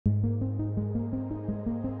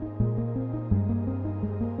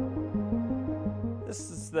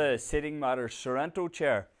the Seating Matters Sorrento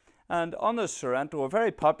chair. And on this Sorrento, a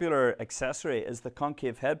very popular accessory is the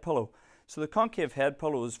concave head pillow. So the concave head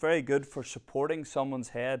pillow is very good for supporting someone's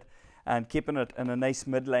head and keeping it in a nice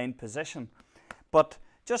midline position. But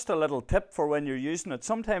just a little tip for when you're using it,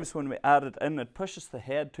 sometimes when we add it in, it pushes the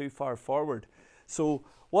head too far forward. So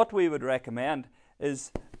what we would recommend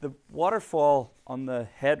is the waterfall on the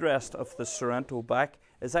headrest of the Sorrento back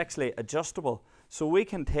is actually adjustable. So we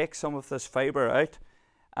can take some of this fibre out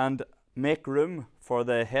and make room for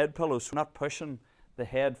the head pillow, so we're not pushing the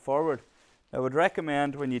head forward. I would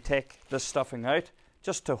recommend when you take this stuffing out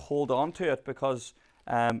just to hold on to it, because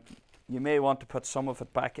you may want to put some of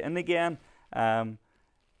it back in again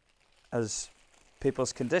as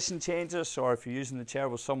people's condition changes, or if you're using the chair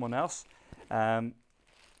with someone else. And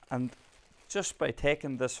just by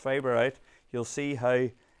taking this fibre out, you'll see how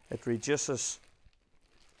it reduces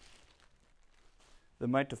the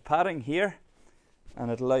amount of padding here, and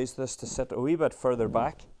it allows this to sit a wee bit further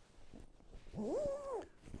back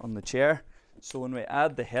on the chair. So when we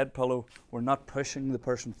add the head pillow, we're not pushing the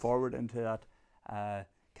person forward into that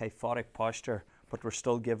kyphotic posture, but we're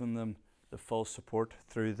still giving them the full support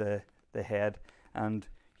through the head. And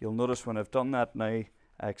you'll notice when I've done that now, I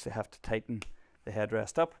actually have to tighten the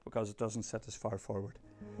headrest up because it doesn't sit as far forward.